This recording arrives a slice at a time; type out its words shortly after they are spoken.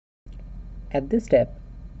At this step,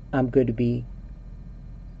 I'm going to be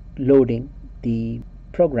loading the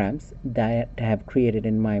programs that I have created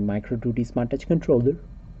in my Micro 2D Smart Touch controller.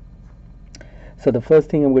 So the first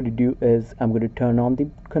thing I'm going to do is I'm going to turn on the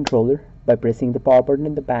controller by pressing the power button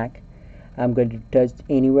in the back. I'm going to touch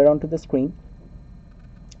anywhere onto the screen.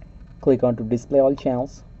 Click on to display all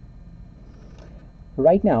channels.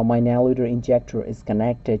 Right now my nanoliter injector is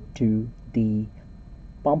connected to the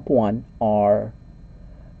pump 1 or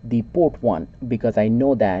the port 1 because I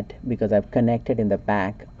know that because I've connected in the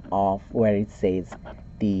back of where it says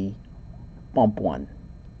the pump 1.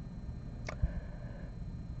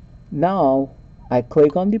 Now I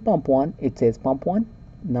click on the pump 1, it says pump 1.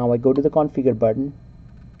 Now I go to the configure button,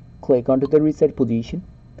 click onto the reset position,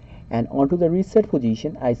 and onto the reset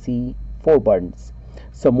position I see 4 buttons.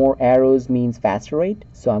 So more arrows means faster rate,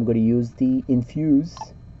 so I'm going to use the infuse,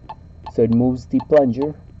 so it moves the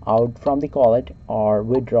plunger out from the collet, or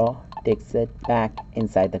withdraw takes it back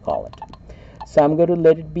inside the collet. So I'm going to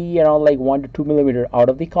let it be around like 1 to 2 millimeter out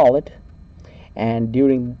of the collet, and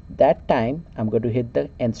during that time I'm going to hit the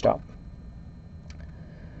end stop.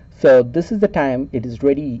 So this is the time it is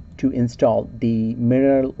ready to install the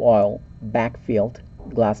mineral oil backfilled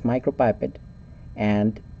glass micropipette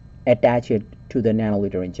and attach it to the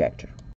nanoliter injector.